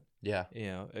inconsistent. Yeah. You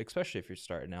know, especially if you're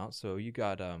starting out. So you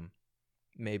got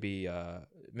maybe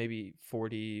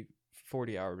 40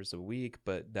 hours a week,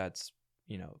 but that's,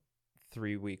 you know,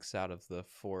 3 weeks out of the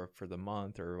 4 for the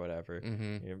month or whatever. You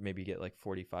know, maybe get like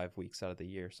 45 weeks out of the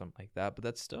year, something like that. But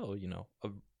that's still, you know,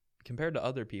 compared to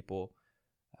other people,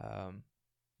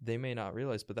 they may not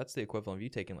realize, but that's the equivalent of you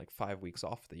taking like 5 weeks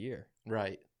off the year.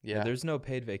 Right. Yeah. And there's no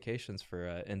paid vacations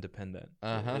for independent.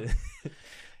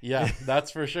 Yeah,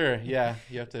 that's for sure. Yeah.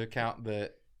 You have to account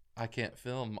that I can't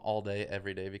film all day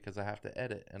every day because I have to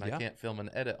edit, and I can't film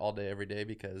and edit all day every day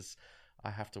because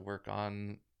I have to work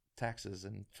on taxes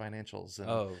and financials and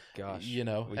Oh gosh, you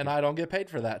know, we and could, I don't get paid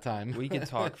for that time. we could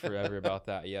talk forever about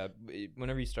that. Yeah,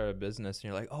 whenever you start a business and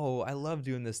you're like, oh, I love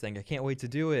doing this thing, I can't wait to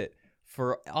do it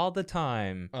for all the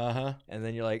time, Uh-huh. and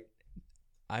then you're like,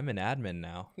 I'm an admin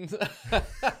now.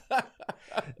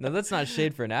 No, that's not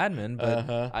shade for an admin,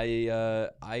 but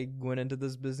I went into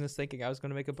this business thinking I was going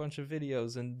to make a bunch of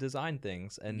videos and design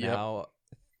things, and Yep. now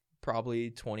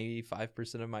probably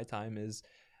 25% of my time is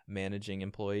managing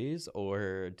employees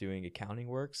or doing accounting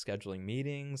work, scheduling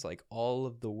meetings, like all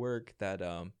of the work that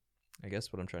I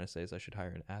guess what I'm trying to say is I should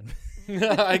hire an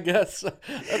admin. I guess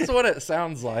that's what it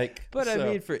sounds like. But I So,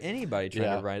 mean, for anybody trying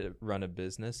Yeah. to run a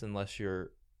business, unless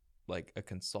you're like a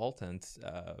consultant,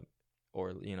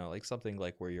 or you know, like something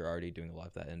like where you're already doing a lot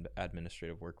of that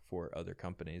administrative work for other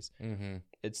companies, mhm.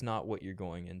 it's not what you're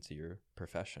going into your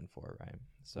profession for, right?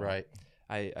 So Right.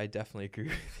 I definitely agree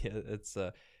with you. It's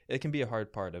it can be a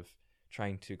hard part of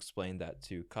trying to explain that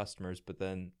to customers, but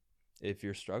then if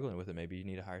you're struggling with it, maybe you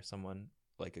need to hire someone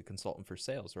like a consultant for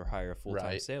sales or hire a full-time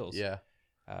Right. sales. Yeah.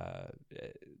 Uh,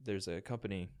 there's a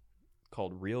company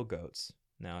called Real Goats.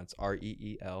 Now it's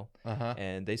REEL, Uh-huh.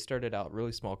 and they started out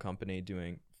really small company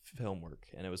doing film work,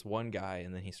 and it was one guy,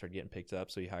 and then he started getting picked up,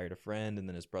 so he hired a friend, and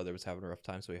then his brother was having a rough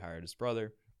time, so he hired his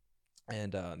brother,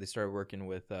 and they started working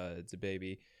with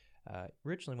DaBaby.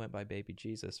 Originally went by Baby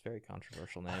Jesus, very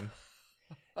controversial name.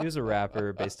 He was a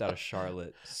rapper based out of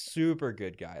Charlotte, super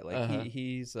good guy. Like Uh-huh.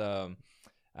 he's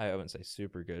I wouldn't say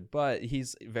super good, but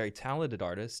he's a very talented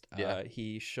artist. Yeah.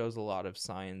 He shows a lot of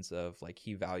signs of like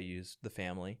he values the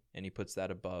family, and he puts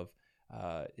that above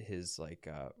his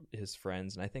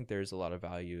friends. And I think there's a lot of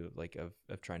value like of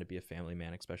trying to be a family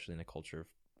man, especially in a culture of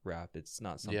rap. It's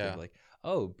not something Yeah. like,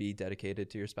 oh, be dedicated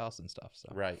to your spouse and stuff. So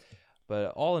Right.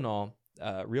 but all in all,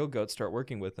 Real Goats start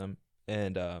working with him,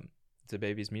 and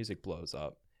DaBaby's music blows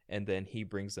up, and then he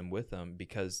brings them with him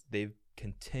because they've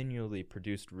continually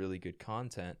produced really good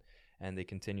content, and they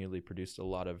continually produced a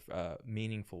lot of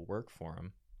meaningful work for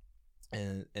him,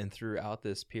 and throughout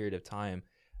this period of time,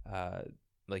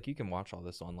 like you can watch all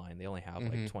this online. They only have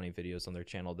like Mhm. 20 videos on their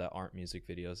channel that aren't music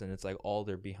videos, and it's like all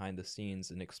their behind the scenes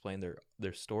and explain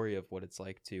their story of what it's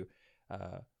like to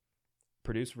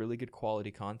produce really good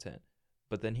quality content.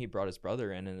 But then he brought his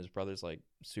brother in, and his brother's like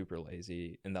super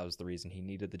lazy, and that was the reason he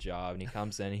needed the job. And he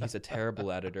comes in, and he's a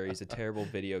terrible editor, he's a terrible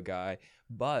video guy,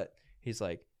 but he's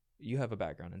like, you have a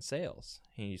background in sales.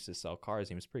 He used to sell cars,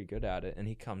 he was pretty good at it, and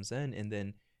he comes in, and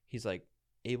then he's like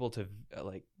able to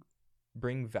like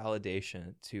bring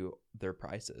validation to their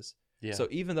prices. Yeah. So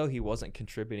even though he wasn't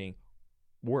contributing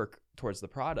work towards the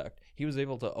product, he was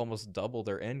able to almost double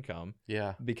their income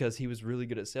Yeah. because he was really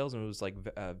good at sales, and was like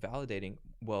validating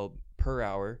well per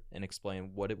hour and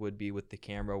explain what it would be with the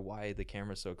camera, why the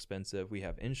camera's so expensive. We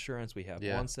have insurance, we have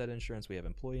Yeah. on-set insurance, we have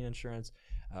employee insurance,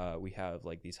 we have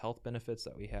like these health benefits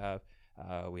that we have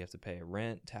to pay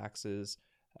rent, taxes,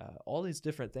 all these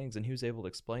different things. And he was able to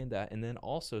explain that, and then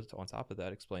also on top of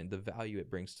that explain the value it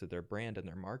brings to their brand and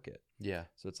their market. Yeah.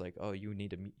 So it's like, oh, you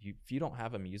need if you don't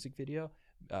have a music video,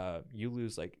 you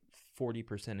lose like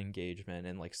 40% engagement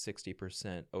and like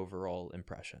 60% overall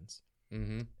impressions.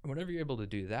 Mhm. Whenever you're able to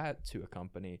do that to a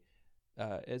company,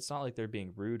 it's not like they're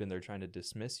being rude and they're trying to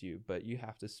dismiss you, but you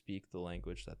have to speak the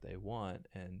language that they want,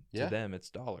 and Yeah. to them it's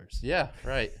dollars. Yeah,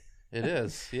 right. It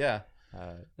is. Yeah.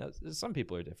 Now, some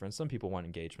people are different. Some people want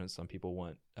engagement. Some people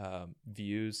want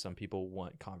views. Some people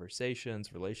want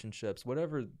conversations, relationships.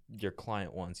 Whatever your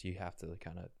client wants, you have to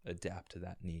kind of adapt to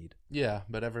that need. Yeah,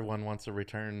 but everyone wants a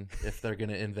return if they're going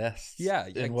to invest Yeah,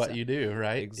 in what you do,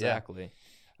 right? Exactly.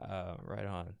 Right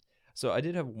on. So I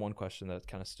did have one question that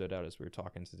kind of stood out as we were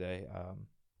talking today.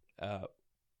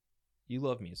 You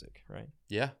love music, right?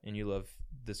 Yeah. And you love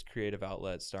this creative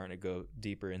outlet starting to go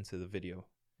deeper into the video.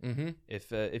 Mhm.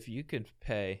 If you could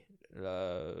pay,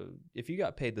 if you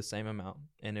got paid the same amount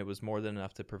and it was more than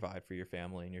enough to provide for your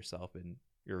family and yourself in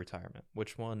your retirement,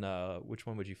 which one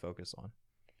would you focus on?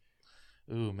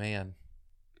 Ooh, man.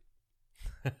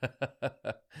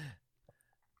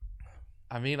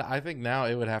 I mean, I think now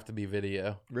it would have to be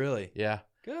video. Really? Yeah.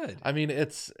 Good. I mean,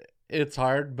 it's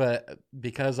hard, but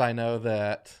because I know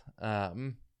that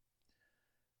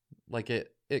like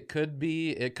it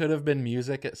could have been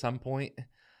music at some point,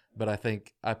 but I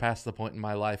think I passed the point in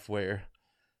my life where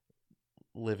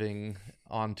living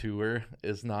on tour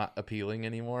is not appealing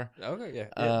anymore. Okay, yeah,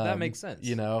 that makes sense.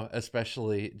 You know,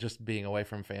 especially just being away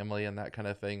from family and that kind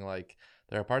of thing. Like,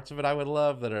 there are parts of it I would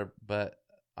love but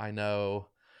I know,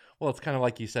 well, it's kind of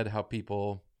like you said, how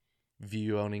people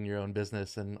view owning your own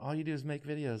business and all you do is make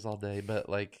videos all day. But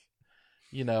like,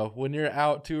 you know, when you're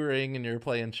out touring and you're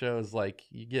playing shows, like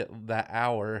you get that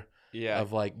hour Yeah.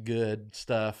 of like good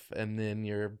stuff, and then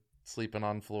you're sleeping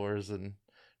on floors and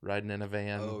riding in a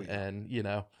van, Oh, yeah. and you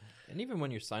know, And even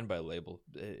when you're signed by a label,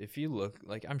 if you look,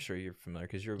 like, I'm sure you're familiar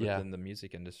because you're Yeah. within the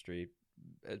music industry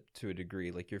to a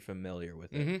degree, like you're familiar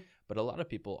with it. hmm But a lot of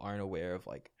people aren't aware of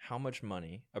like how much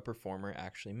money a performer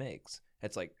actually makes.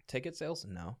 It's like ticket sales,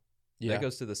 no, yeah, that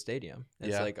goes to the stadium. It's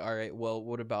Yeah. like, all right, well,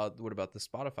 what about the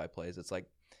Spotify plays? It's like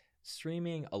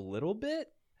streaming a little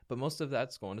bit, but most of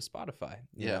that's going to Spotify.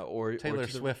 You Yeah. know, or Taylor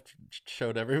to the, Swift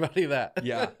showed everybody that.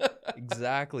 Yeah.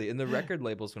 Exactly. And the record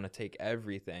label's going to take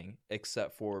everything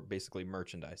except for basically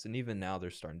merchandise. And even now they're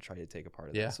starting to try to take a part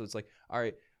of Yeah. that. So it's like, all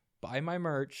right, buy my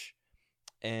merch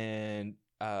and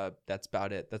that's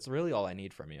about it. That's really all I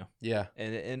need from you. Yeah.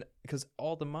 And because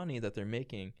all the money that they're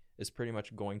making is pretty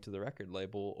much going to the record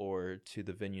label or to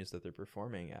the venues that they're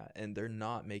performing at. And they're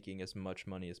not making as much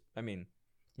money as, I mean,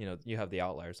 you know, you have the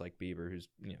outliers like Bieber, who's,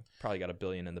 you know, probably got $1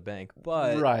 billion in the bank,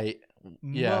 but Right.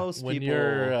 Yeah. most When people,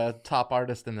 you're a top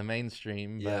artist in the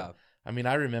mainstream. But, yeah, I mean,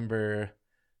 I remember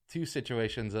 2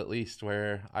 situations at least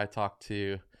where I talked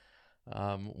to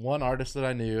one artist that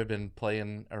I knew had been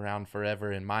playing around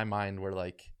forever. In my mind, were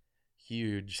like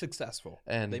huge, successful.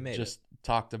 and They made just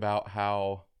talked about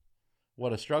how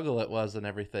what a struggle it was and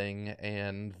everything,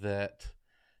 and that,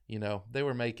 you know, they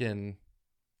were making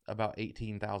about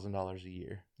 $18,000 a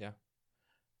year. Yeah.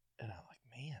 And I'm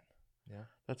like, man, Yeah.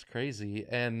 that's crazy.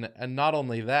 And not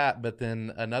only that, but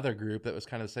then another group that was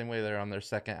kind of the same way. They're on their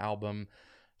second album,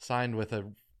 signed with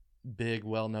a big,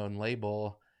 well-known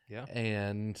label, Yeah.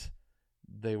 and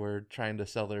they were trying to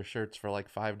sell their shirts for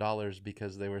like $5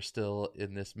 because they were still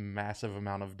in this massive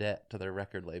amount of debt to their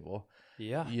record label.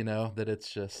 Yeah. You know, that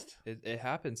it's just It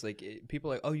happens. Like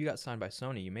people are like, oh, you got signed by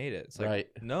Sony, you made it. It's like, right.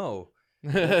 no,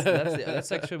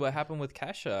 that's actually what happened with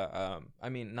Kesha. I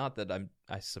mean, not that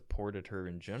I supported her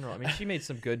in general. I mean, she made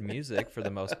some good music for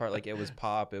the most part. Like it was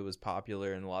pop, it was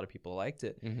popular, and a lot of people liked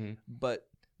it. hmm But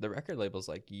the record label's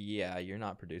like, yeah, you're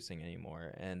not producing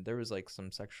anymore. And there was like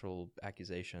some sexual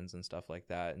accusations and stuff like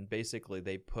that. And basically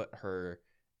they put her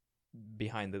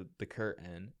behind the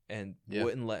curtain and Yeah.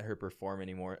 wouldn't let her perform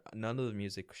anymore. None of the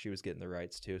music she was getting the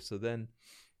rights to. So then,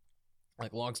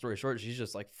 like, long story short, she's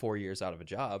just like 4 years out of a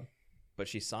job, but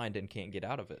she signed and can't get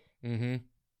out of it. hmm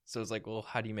So it's like, well,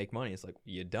 how do you make money? It's like,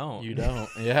 you don't. You don't.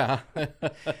 Yeah.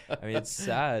 I mean, it's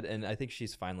sad, and I think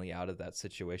she's finally out of that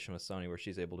situation with Sony where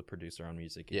she's able to produce her own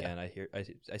music Yeah. again.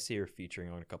 I see her featuring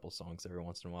on a couple songs every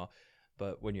once in a while,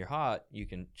 but when you're hot, you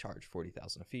can charge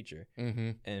 $40,000 a feature,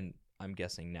 hmm and I'm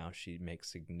guessing now she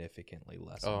makes significantly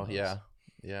less. Oh on those. yeah.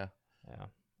 Yeah.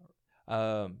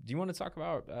 Yeah. Do you want to talk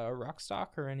about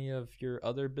Rockstock or any of your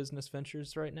other business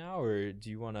ventures right now, or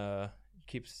do you want to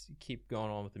keep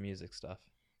going on with the music stuff?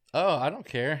 Oh, I don't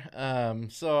care.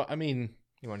 So I mean,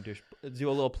 You want to do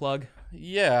a little plug?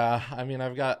 yeah, I mean,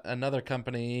 I've got another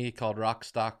company called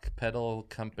Rockstock Pedal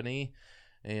Company,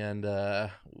 and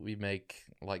we make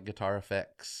like guitar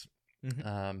effects,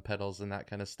 Mhm. pedals and that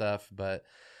kind of stuff. But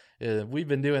we've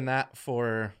been doing that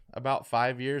for about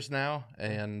 5 years now,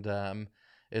 and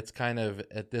it's kind of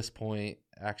at this point,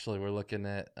 actually, we're looking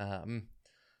at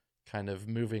kind of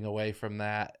moving away from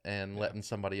that and letting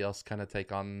somebody else kind of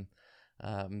take on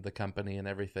the company and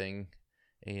everything.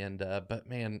 And but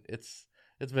man, it's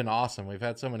been awesome. We've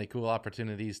had so many cool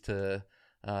opportunities to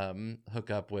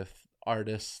hook up with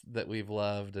artists that we've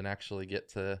loved and actually get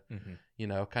to Mhm. you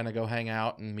know, kind of go hang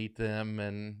out and meet them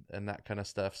and that kind of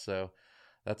stuff. So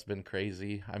that's been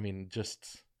crazy. I mean,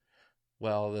 just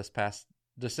this past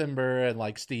December, and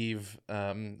like Steve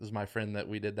is my friend that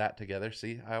we did that together.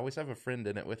 See, I always have a friend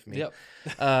in it with me. Yep.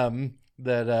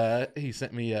 That he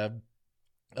sent me a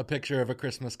picture of a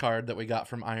Christmas card that we got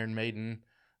from Iron Maiden.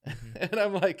 And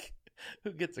I'm like,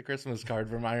 who gets a Christmas card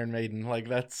from Iron Maiden? Like,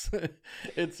 that's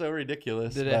it's so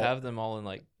ridiculous. Did it but have them all in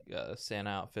like Santa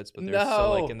outfits, but they're No. still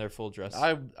like in their full dress?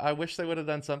 I wish they would have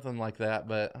done something like that,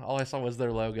 but all I saw was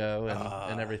their logo and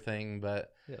Ah. everything.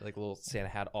 But Yeah, like a little Santa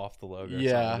hat off the logo.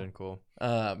 Yeah. Or something cool.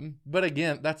 but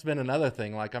again, that's been another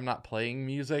thing. Like, I'm not playing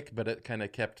music, but it kind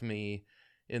of kept me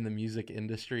in the music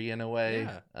industry in a way.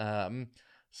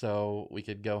 So we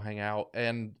could go hang out,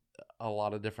 and a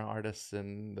lot of different artists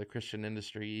in the Christian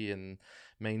industry and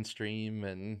mainstream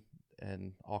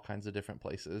and all kinds of different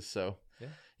places. So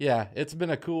yeah, it's been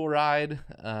a cool ride.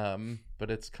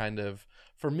 But it's kind of,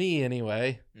 for me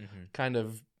anyway, Mm-hmm. kind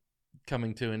of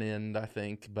coming to an end, I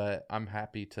think. But I'm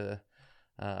happy to,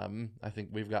 I think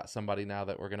we've got somebody now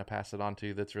that we're going to pass it on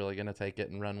to that's really going to take it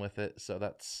and run with it. So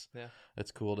that's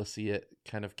cool to see it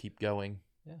kind of keep going.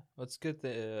 Yeah, well, it's good.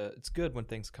 It's good when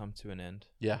things come to an end.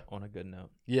 Yeah. On a good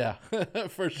note. Yeah,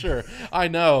 for sure. I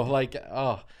know. Like,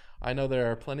 I know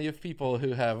there are plenty of people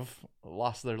who have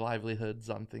lost their livelihoods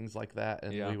on things like that,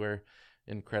 and we were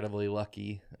incredibly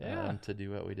lucky to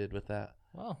do what we did with that.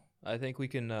 Well, I think we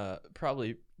can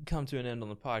probably come to an end on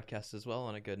the podcast as well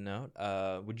on a good note.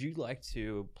 Would you like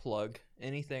to plug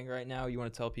anything right now? You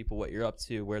want to tell people what you're up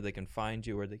to, where they can find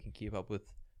you, where they can keep up with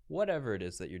whatever it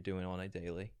is that you're doing on a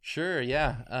daily? Sure,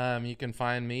 yeah. You can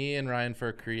find me and Ryan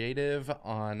Fur Creative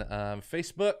on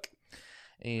Facebook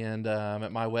and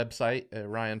at my website at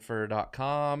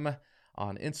ryanfur.com,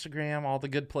 on Instagram, all the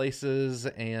good places,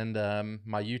 and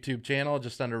my YouTube channel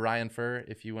just under Ryan Fur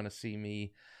if you want to see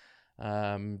me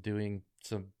doing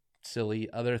some silly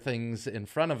other things in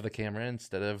front of the camera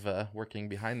instead of working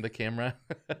behind the camera.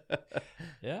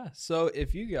 Yeah. So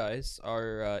if you guys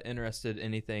are interested in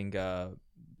anything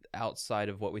outside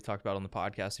of what we talked about on the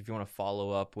podcast, if you want to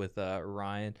follow up with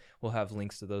Ryan, we'll have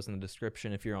links to those in the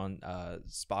description. If you're on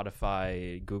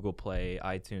Spotify, Google Play,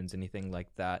 iTunes, anything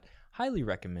like that, highly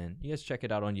recommend you guys check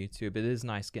it out on YouTube. It is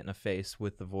nice getting a face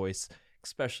with the voice,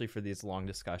 especially for these long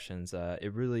discussions.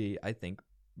 It really, I think,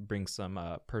 brings some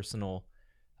personal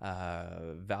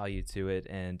value to it.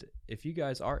 And if you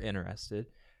guys are interested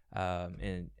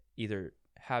in either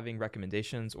having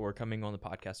recommendations or coming on the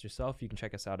podcast yourself, you can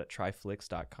check us out at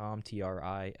triflix.com,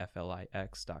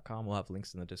 triflix.com. We'll have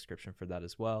links in the description for that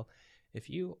as well. If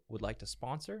you would like to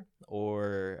sponsor,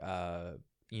 or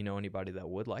you know anybody that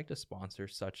would like to sponsor,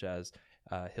 such as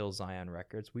Hill Zion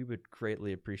Records, we would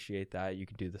greatly appreciate that. You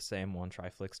can do the same on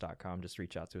triflix.com. Just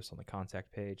reach out to us on the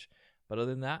contact page. But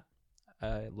other than that,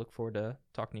 I look forward to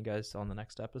talking to you guys on the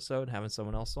next episode, having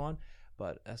someone else on.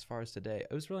 But as far as today,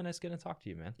 it was really nice getting to talk to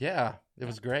you, man. Yeah, it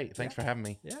was great. Thanks for having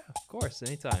me. Yeah, of course.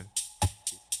 Anytime.